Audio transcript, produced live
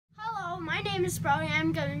My name is Brody.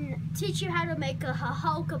 I'm going to teach you how to make a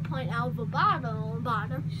hoka point out of a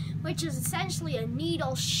bottom, which is essentially a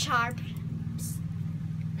needle sharp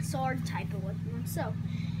sword type of one. So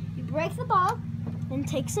you break the ball and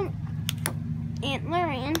take some antler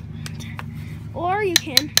in, or you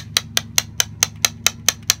can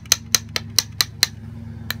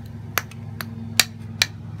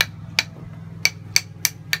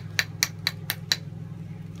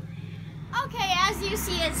okay, as you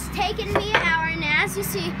see, it's taken me an hour, and as you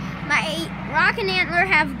see, my rock and antler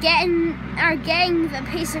are getting the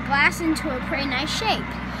piece of glass into a pretty nice shape.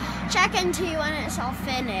 Check into you when it's all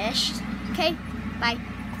finished. Okay, bye.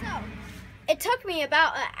 So, it took me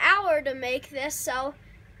about an hour to make this, so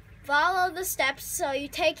follow the steps. So you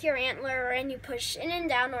take your antler and you push in and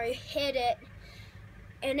down, or you hit it,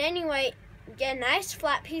 and anyway, get a nice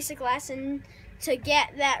flat piece of glass, and to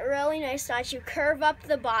get that really nice notch, you curve up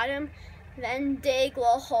the bottom, then dig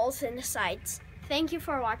little holes in the sides. Thank you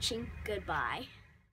for watching. Goodbye.